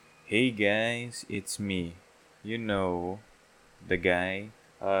Hey guys, it's me. You know, the guy.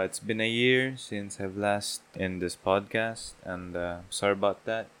 It's been a year since I've last in this podcast, and sorry about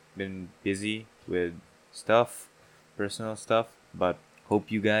that. Been busy with stuff, personal stuff, but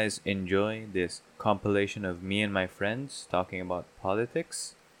hope you guys enjoy this compilation of me and my friends talking about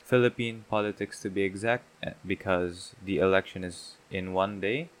politics, Philippine politics to be exact, because the election is in one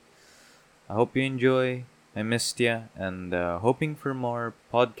day. I hope you enjoy. I missed ya, and hoping for more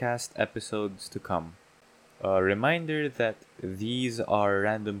podcast episodes to come. A reminder that these are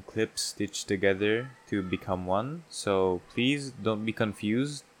random clips stitched together to become one, so please don't be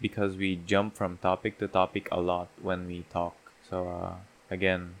confused because we jump from topic to topic a lot when we talk. So,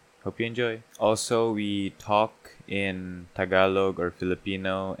 again, hope you enjoy. Also, we talk in Tagalog or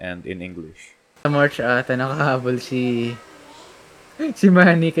Filipino and in English. Sa March ata nakahabol si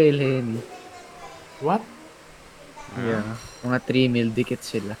Manny kay Lenny. What? Ah. Yeah, mga 3 mil dikit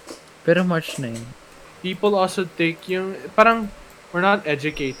sila. Pero March na yun. People also take yung, parang, we're not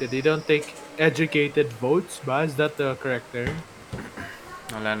educated. They don't take educated votes ba? Is that the correct term?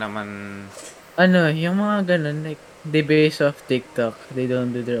 Wala naman. Ano, yung mga ganun, like, they base off TikTok. They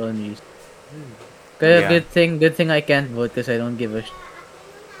don't do their own research. Kaya Yeah. good thing I can't vote because I don't give a shit.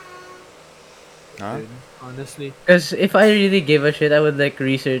 Huh? Honestly. Because if I really give a shit, I would like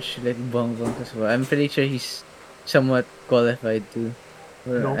research like Bongbong as well. I'm pretty sure he's somewhat qualified to.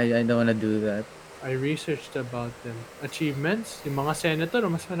 But No. I don't wanna do that. I researched about them. Achievements? Yung mga senator,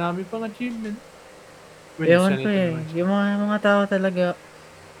 mas marami pang achievement. When yung Ewan ko senator eh. naman siya. Yung mga tao talaga,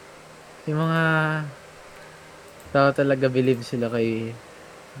 yung mga tao talaga believe sila kay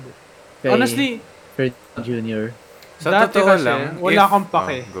Honestly, Fred Jr. Sa dati totoo kasi, lang, wala if- akong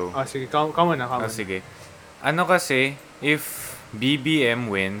pake. go. Sige, ka muna, ka Ah, muna. sige. Ano kasi, if BBM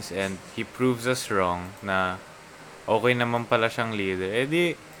wins and he proves us wrong na okay naman pala siyang leader,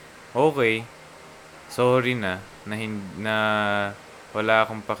 edi okay. Sorry na wala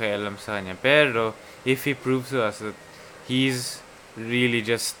akong pakialam sa kanya. Pero, if he proves to us that he's really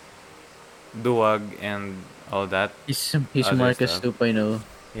just duwag and all that, He's other Marcus stuff. 2.0.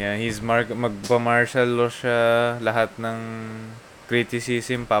 Yeah, magpa-martial law siya, lahat ng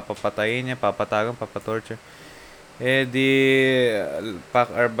criticism, papapatayin niya, papatagan, papatorture. Eh di,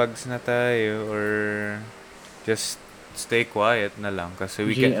 pack our bags na tayo or just stay quiet na lang kasi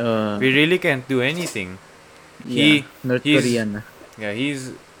we really can't do anything. Yeah, North he's- Korean na. Yeah,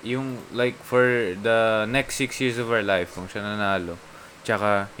 he's yung like for the next 6 years of our life kung siya nanalo.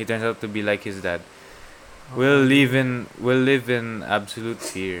 Tsaka he turns out to be like his dad. We'll live in absolute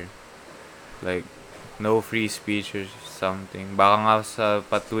fear. Like no free speech or something. Baka nga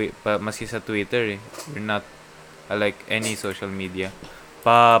maski sa Twitter eh. We're not like any social media.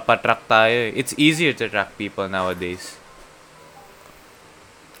 Pa-track tayo eh. It's easier to track people nowadays.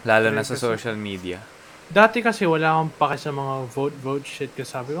 Lalo na sa Kasi- social media. Dati kasi wala akong pake sa mga vote shit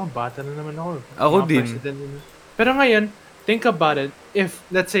kasi sabi ko, bata na naman ako. Ako Mga din. president na. Pero ngayon, think about it. If,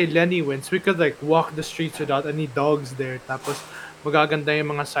 let's say, Lenny wins, we could like walk the streets without any dogs there. Tapos, magaganda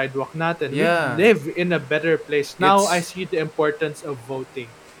yung mga sidewalk natin. Yeah. We live in a better place. Now, It's- I see the importance of voting.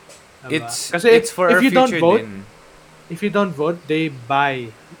 Diba? Kasi It's for if our you don't future vote, din. if you don't vote, they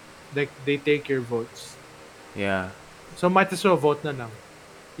buy. Like, they take your votes. Yeah. So, might as well vote na lang.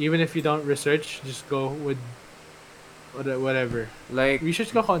 Even if you don't research, just go with whatever. Like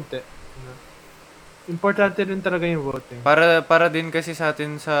Research ka konti. Importante rin talaga yung voting. para din kasi sa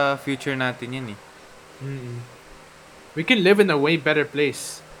atin sa future natin 'yan eh. Mm-mm. We can live in a way better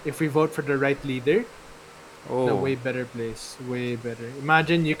place if we vote for the right leader. The Oh. way better place. Way better.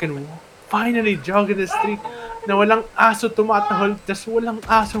 Imagine you can finally jog in the street na walang aso tumatahol tas walang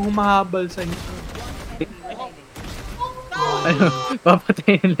aso humahabol sa inyo. Ano,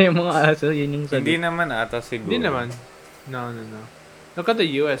 papatayin nila yung mga aso, yun yung Hindi sagot. naman ata siguro. Hindi naman. No. Look at the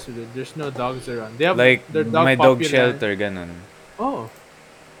US, dude. There's no dogs around. They have Like their dog may dog popular. shelter ganun. Oh.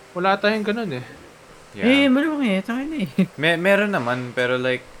 Wala tayong ganun eh. Eh, Yeah. malamang eh, tayo na eh. Meron naman pero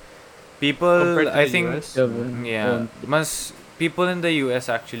like people Compared to I the think US. yeah, mas people in the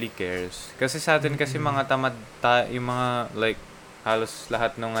US actually cares. Kasi sa atin kasi mga tamad yung mga like halos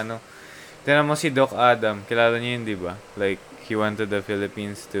lahat ng ano. Tingnan mo si Doc Adam, kilala niyo yun, di ba? Like he went to the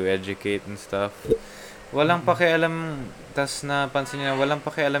Philippines to educate and stuff. Walang pakialam, tas napansin niya, walang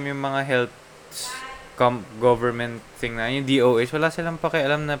pakialam yung mga health government thing na, yung DOH, wala silang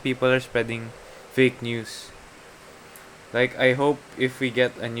pakialam na people are spreading fake news. Like, I hope if we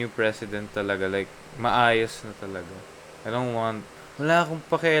get a new president talaga, like, maayos na talaga. I don't want, wala akong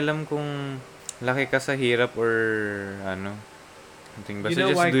pakialam kung laki ka sa hirap or ano. Something. You Basta know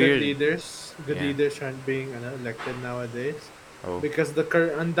just why do good your, leaders Yeah. leaders aren't being elected nowadays? Oh, Because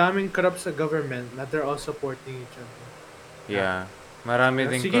ang daming corrupt sa government na they're all supporting each other. yeah. Marami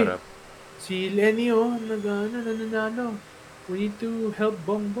Kaya ding sige, corrupt. si Lenny nananalo. We need to help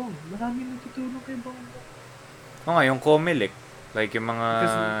Bongbong. Maraming nagtutulong kay Bongbong. Oo nga, yung Comelec. Like,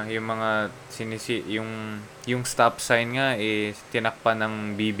 Because, yung stop sign nga, tinakpan ng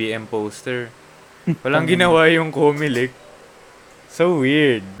BBM poster. Walang Tangina. ginawa yung Comelec. So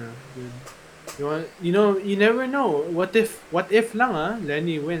weird. dude, you know, you never know. What if lang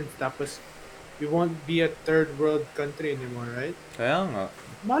Lenny wins, tapos we won't be a third world country anymore, right? Kaya nga.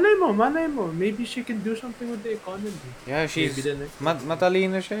 Malay mo. Maybe she can do something with the economy. Yeah, Maybe she's the next.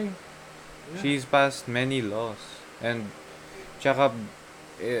 matalino siya eh. Yeah. She's passed many laws. And, tsaka,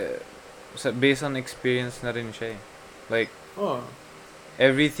 based on experience na rin siya eh. Like, Oh,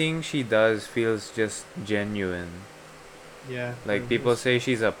 everything she does feels just genuine. yeah. Like, people say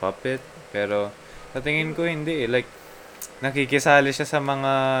she's a puppet, pero sa tingin ko hindi eh. Like, nakikisali siya sa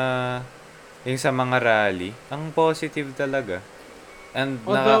mga rally. Ang positive talaga. And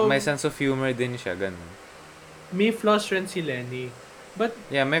Although- may sense of humor din siya, ganun. May flaws rin si Lenny. But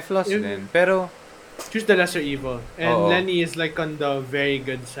Yeah, may flaws Yung- din. Pero, she's the lesser evil. And Oo. Lenny is like on the very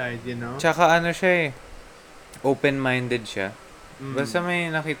good side, you know? tsaka ano siya eh, open-minded siya. Mm. Basta may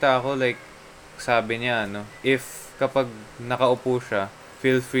nakita ako, like, sabi niya, if kapag nakaupo siya,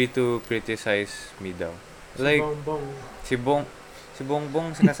 feel free to criticize me daw. Si Like, Bongbong. si Bongbong,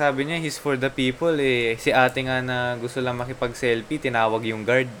 sinasabi niya, he's for the people eh. Si ate nga na gusto lang makipag-selfie, tinawag yung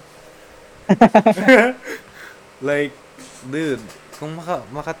guard. Like, dude, kung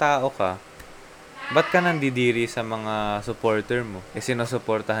makatao ka, ba't ka nandidiri sa mga supporter mo? Eh,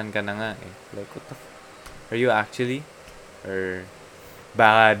 sinusuportahan ka na nga eh. Like, what the Are you actually? Or,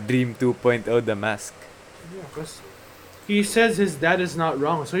 baka Dream 2.0 The Mask? Yeah, because he says his dad is not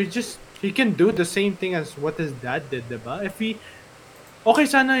wrong. So he can do the same thing as what his dad did, diba? Okay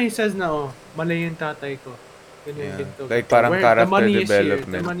sana he says na, mali yung tatay ko. Ganyan, Yeah. ganito, Like, ganito. parang Where character the money development. Is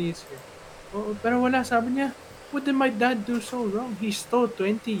here, the money is here. Oo, pero wala, sabi niya, what did my dad do so wrong? He stole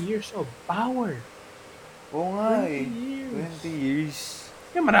 20 years of power. Oo 20 years. 20 years.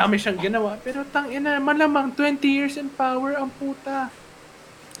 Yeah, marami siyang ginawa. Pero tangina, malamang 20 years in power ang puta.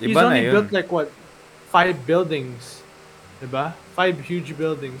 He's Iba na only yun. built like what? 5 buildings. Diba? 5 huge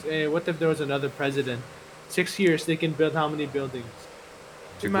buildings. What if there was another president? 6 years, they can build how many buildings?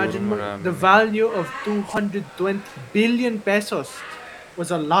 Siguro Imagine mo, marami the na. value of 220 billion pesos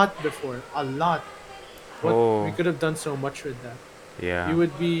was a lot before. A lot. Oh. We could have done so much with that. Yeah. You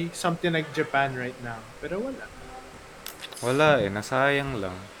would be something like Japan right now. Pero wala. Wala eh, nasayang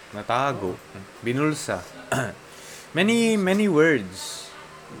lang. Natago. Binulsa. many words.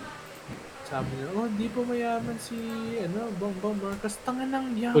 Sabi niya, di pa mayaman si, Bongbong Marcos. Tanga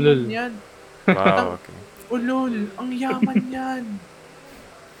ng yaman Ulol. yan. Wow, okay. Ulol, ang yaman yan.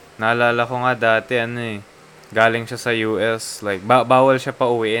 Naalala ko nga dati, galing siya sa US, like, bawal siya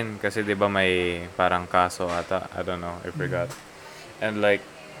pauwiin kasi 'di ba may parang kaso ata, I don't know, I forgot. And like,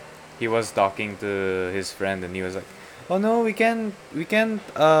 he was talking to his friend and he was like, "Oh no, we can't we can't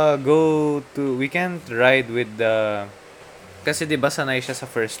ride with the," kasi 'di ba sanay siya sa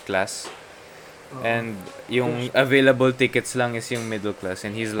first class. And yung available tickets lang is yung middle class.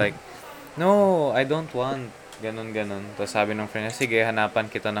 And he's like, "No, I don't want." Ganon. Tapos sabi ng friend niya, "Sige, hanapan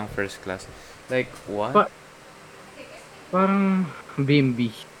kita ng first class." Like, what? Pa- Parang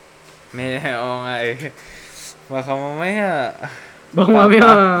BMB. Oo nga eh. Baka mamaya, Baka mamaya,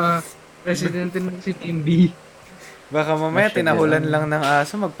 presidente ng si BMB. baka tinahulan lang ng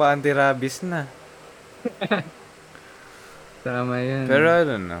aso, magpa-anti-rabies na. Tama yan. Pero I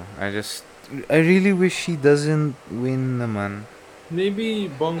don't know. I really wish she doesn't win naman. Maybe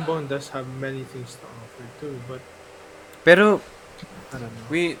Bongbong does have many things to offer too, but Pero, I don't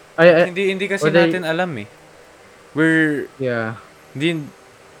know. hindi kasi whether- natin alam eh. Yeah.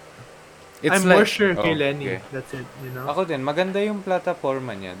 It's I'm like, more sure kay oh, Lenny. okay. That's it, you know? Ako din, maganda yung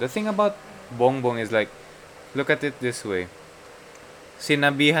plataforma niya. The thing about Bongbong is like, look at it this way.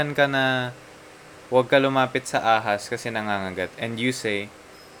 Sinabihan ka na huwag ka lumapit sa ahas kasi nangangagat. And you say,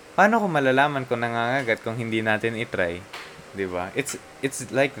 paano ko malalaman kung nangangagat kung hindi natin itry? Diba? It's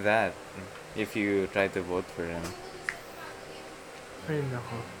like that if you try to vote for him. Ay,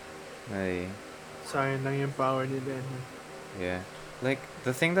 nako. Ay, Sayang lang yung power ni Lenny. yeah. Like,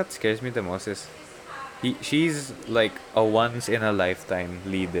 the thing that scares me the most is she's like a once in a lifetime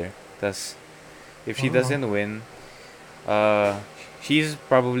leader. Tas if she Oh. doesn't win, she's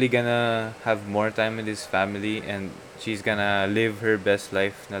probably gonna have more time with his family and she's gonna live her best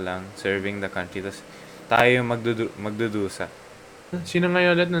life na lang serving the country. Tas tayo yung magdudusa. Sino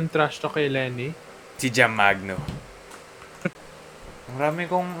ngayon ulit ng trash talk kay Lenny? Si Jam Magno. Marami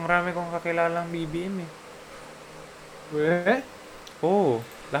kong kakilalang BBM eh. Weh? Oo.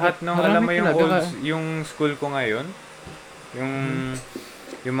 Lahat ng Marami alam mo yung talaga. yung school ko ngayon, yung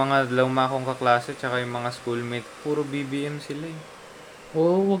yung mga luma kong kaklase tsaka yung mga schoolmate, puro BBM sila eh.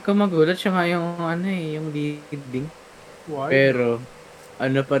 Oo, huwag ka magulat. Siya nga yung ano eh, yung leading. Why? Pero,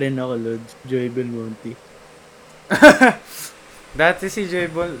 ano pa rin ako, Lods? Joy Belmonte. Dati si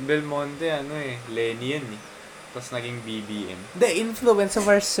Belmonte, ano eh, Lenny yan eh. Tapos naging BBM. The influence of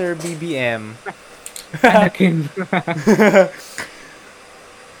our Sir BBM. Anakin.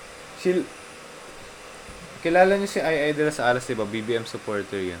 She'll... Kilala niyo si Ai de las Alas, diba? BBM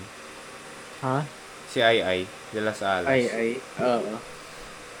supporter yun. Ha? Si Ai de las Alas. Ay. Oo.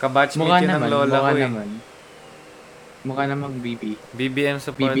 Kabatchmate Mukha yun ng naman, lola mukha ko eh. naman. Mukha namang BB. BBM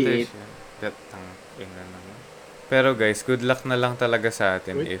supporter BB8. siya. Ina naman. Pero guys, good luck na lang talaga sa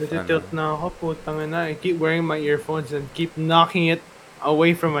atin Wait, if natitilt na ako. Putang ina. I keep wearing my earphones and keep knocking it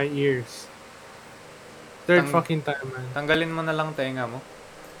away from my ears. Third Tang- fucking time, man. Tanggalin mo na lang tenga mo.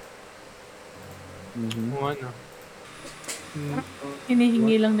 Mhm. Kung ano.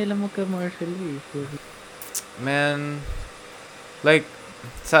 Hinihingi lang nila mag-commercial eh. Man, like,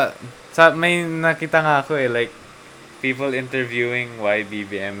 sa may nakita nga ako eh, like, people interviewing why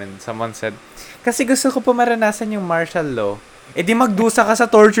BBM and someone said, kasi gusto ko pa maranasan yung martial law. Eh di magdusa ka sa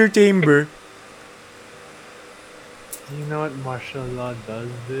torture chamber. You know what martial law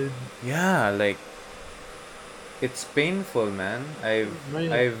does, dude? Yeah, like, it's painful, man.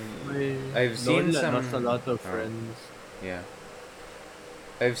 My I've seen Lola some... lost a lot of Oh. friends. Yeah.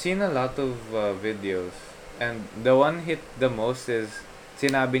 I've seen a lot of videos. And the one hit the most is,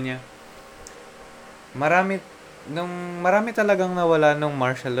 sinabi niya, marami talagang nawala nung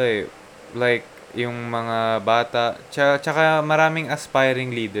martial law eh. Like, yung mga bata, tsaka maraming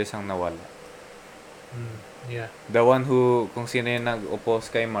aspiring leaders ang nawala. Yeah. The one who, kung sino yung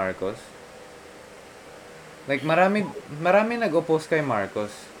nag-oppose kay Marcos. Like, marami nag-oppose kay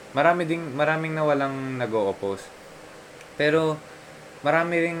Marcos. Maraming nawalang nag-oppose. Pero,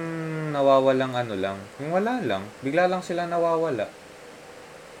 marami ring nawawalang ano lang. Yung wala lang. Bigla lang sila nawawala.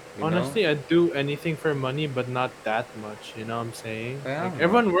 You know? Honestly, I'd do anything for money, but not that much. You know what I'm saying? Kaya Like, nga.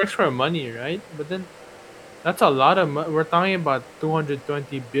 everyone works for money, right? But then, that's a lot of money. We're talking about 220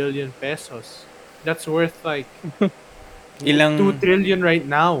 billion pesos. That's worth like Ilang... 2 trillion right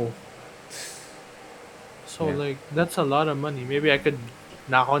now. So Yeah. like, that's a lot of money. Maybe I could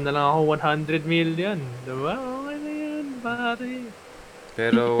nako na lang ako 100 million. Diba? Okay na yan, pare.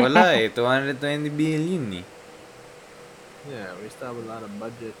 Pero wala eh. 220 billion eh. Yeah, we still have a lot of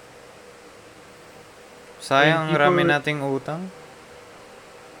budget. Sayang, And people- rami nating utang.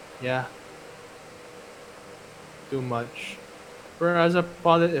 Yeah. Too much. Whereas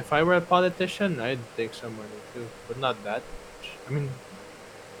if I were a politician, I'd take some money too, but not that much. I mean,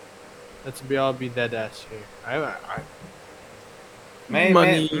 I'll be dead ass here.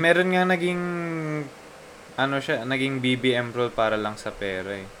 Meron nga naging naging BBM role para lang sa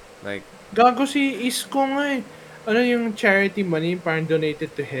pera eh. Like, Gago si Isko nga eh. Ano yung charity money parang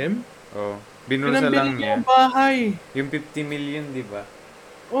donated to him? binulsa lang Pinambili niya. niya ang bahay. Yung 50 million, di ba?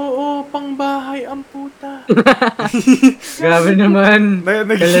 Oo, pang bahay ang puta. Grabe naman.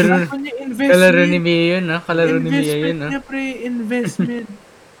 Kalaro, Ano niya kalaro ni investment? Mia yun, ha? Kalaro ni Mia Investment yun, ha? niya, pre. Investment.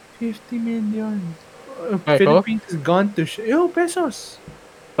 50 million. Ay, Philippines has gone to pesos.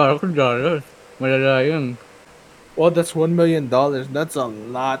 Parang ko dollars. Malala yun. Well, that's $1 million. That's a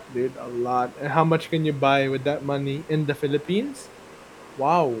lot, dude. A lot. And how much can you buy with that money in the Philippines?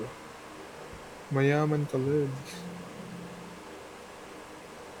 Wow. Mayaman ka, Lids.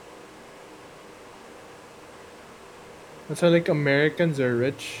 That's why, like, Americans are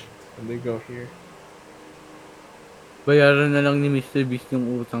rich when they go here. Bayaran na lang ni Mr. Beast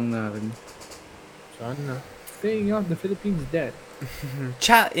yung utang natin. Sana. Paying off the Philippines debt.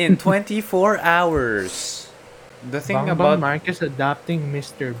 Chat in 24 hours. The thing Bang about... Marcos adopting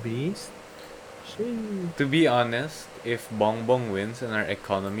Mr. Beast? Shit. To be honest, if Bongbong wins and our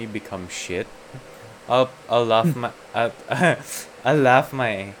economy becomes shit, I'll laugh I'll laugh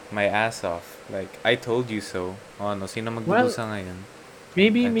my ass off. Like, I told you so. Oh no, sino magdudusa ngayon?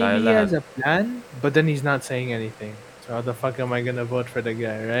 Maybe Ay, tayo he lahat. has a plan, but then he's not saying anything. So how the fuck am I gonna vote for the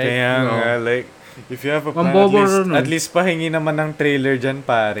guy, right? Kaya No. nga, like, if you have a Ang plan, bobo rin, at least pahingi naman ng trailer dyan,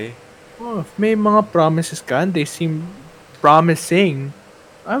 pare. Oh, if may mga promises ka and they seem promising,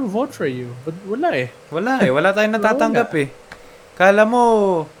 I'll vote for you. But wala eh. Wala eh, wala tayong natatanggap eh. Kala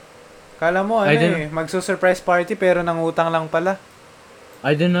mo ano I don't- eh, magsusurprise party pero nangutang lang pala.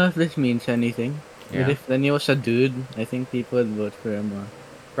 I don't know if this means anything. Yeah. But if then he was a dude, I think people would vote for him.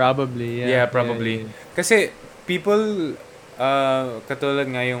 Probably, Yeah, yeah. probably. Yeah. Kasi people katulad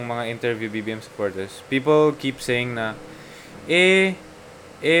nga yung mga interview BBM supporters, people keep saying na, eh,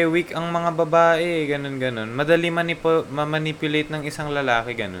 weak ang mga babae, ganun. Madali ma-manipulate ng isang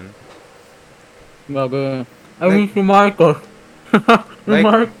lalaki, ganun. Bago. Ay, si Marcos. Like-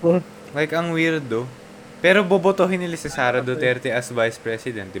 Marcos. Like, ang weirdo. Pero bobotohin nila si Sara Duterte as vice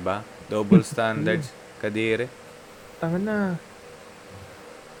president, di ba? Double standards, kadire. Tanga na.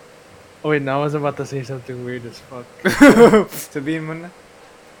 Oh wait, now I was about to say something weird as fuck. Sabihin mo na.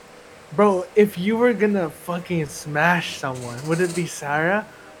 Bro, if you were gonna fucking smash someone, would it be Sarah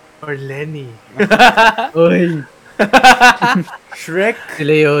or Lenny? Uy. Shrek? Si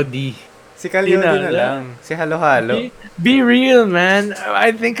Leo D. Si Kalyodi Ina, na lang. Si Halo-Halo. Be real, man.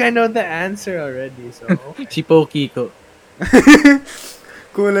 I think I know the answer already, so... Si Pokiko.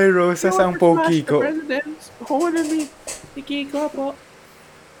 Kulay rosas ang poki ko. President, who would it be? Si Kiko po.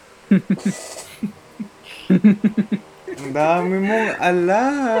 Ang dami mong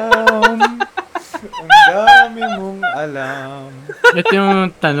alam. Ang dami mong alam. Ito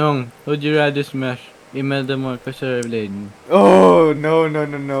yung tanong. Would you rather smash Imelda Marcos or Lenny? Oh, no.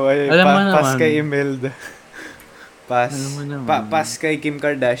 Ay, Alam mo pass naman. kay Imelda. Pass. Alam mo naman. Pass kay Kim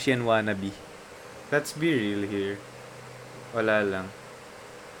Kardashian wannabe. Let's be real here. Wala lang.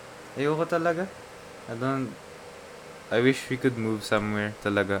 Ayoko talaga. I wish we could move somewhere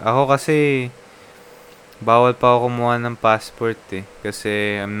talaga. Ako kasi, bawal pa ako kumuha ng passport eh.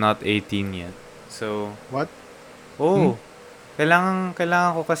 Kasi I'm not 18 yet. So, What? oh, kailangan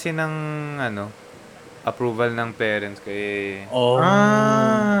ko kasi ng, approval ng parents ko eh. Oh.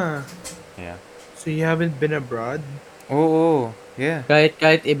 Ah, Yeah. so you haven't been abroad? Oo, yeah.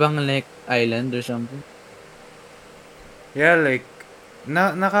 Kahit ibang like island or something. Yeah, like,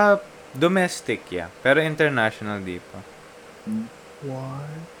 naka-domestic, yeah. Pero international, di pa.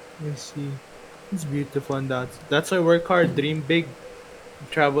 What? I see. It's beautiful and that's why I work hard, dream big,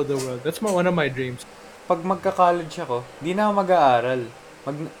 travel the world. That's one of my dreams. Pag magka-college ako, di na ako mag-aaral.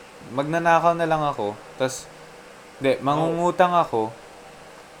 Magnanakaw na lang ako. Tas, mangungutang ako.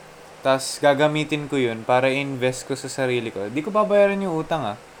 Tas, gagamitin ko yun para invest ko sa sarili ko. Di ko babayaran yung utang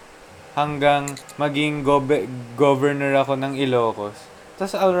hanggang maging governor ako ng Ilocos.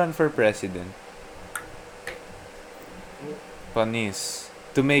 Tas, I'll run for president. Panis.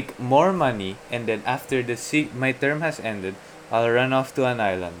 To make more money, and then after my term has ended, I'll run off to an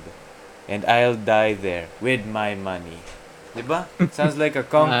island. And I'll die there with my money. Diba? Sounds like a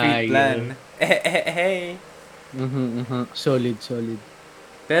concrete plan. Hey. Solid.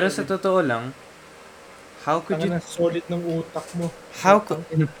 Pero sa totoo lang, how could you... Tanga na, solid ng utak mo.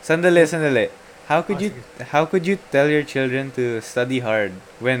 Sandali. How could you tell your children to study hard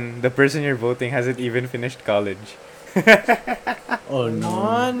when the person you're voting hasn't even finished college? Oh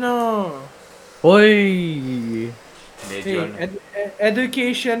No. Hoy! Medyo, Hey,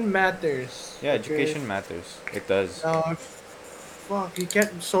 education matters. yeah, okay? education matters. It does. Fuck, you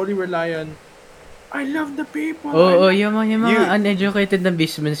can't solely rely on I love the people. Yung mga You- uneducated na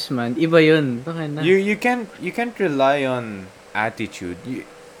businessman, iba yun. Baka na. You can't rely on attitude.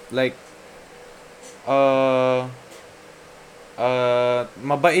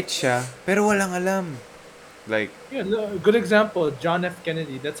 Mabait siya pero walang alam. Like, Yeah, good example, John F.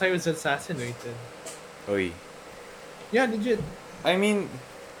 Kennedy. That's how he was assassinated. oy. Yeah, legit. I mean,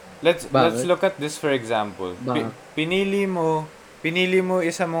 let's Bakit? look at this for example. Bakit? Pinili mo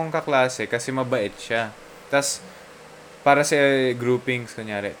isa mong kaklase kasi mabait siya. Tas para sa groupings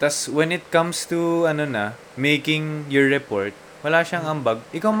kunyari. Tas when it comes to making your report, wala siyang ambag,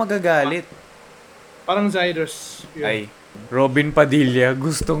 ikaw magagalit. Parang Zyrus. Yun. Ay, Robin Padilla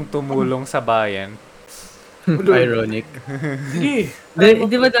gustong tumulong sa bayan. Ironic. Sige.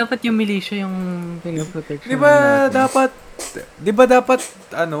 Di ba dapat yung militia yung pinoprotection? Di ba dapat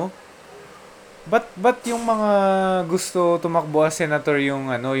Ba't yung mga gusto tumakbo as senator yung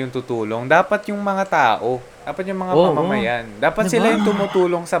tutulong? Dapat yung mga tao. Dapat yung mga mamamayan. Dapat Diba? sila yung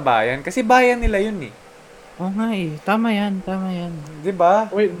tumutulong sa bayan. Kasi bayan nila yun eh. Oo nga eh. Tama yan. Di ba?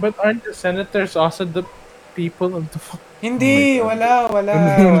 Wait, but aren't the senators also the people of the fuck? Hindi. Wala.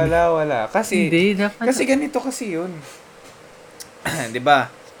 Kasi, Hindi, dapat. kasi ganito kasi yun. Di ba?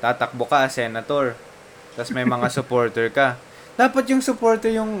 Tatakbo ka as senator. Tapos may mga supporter ka. Dapat yung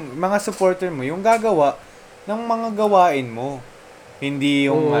mga supporter mo, yung gagawa ng mga gawain mo. Hindi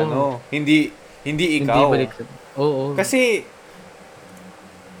yung Oo. hindi ikaw. Hindi balik. Oo. Kasi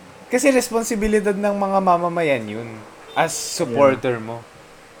responsibilidad ng mga mamamayan yun as supporter mo.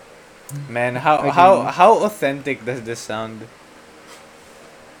 Man, how authentic does this sound?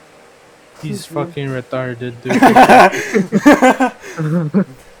 He's fucking retarded, dude.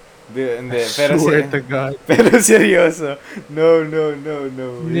 Hindi, pero Swear to God. pero seryoso. No, no, no, no.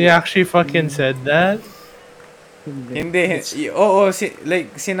 He actually fucking said that? Hindi, oo,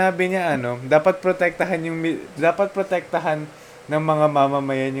 like sinabi niya dapat protektahan dapat protektahan ng mga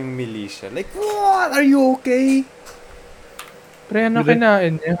mamamayan yung militia. Like, what? Are you okay? Pre, ano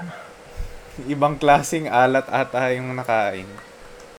kinain niya? Ibang klaseng alat ata yung nakain.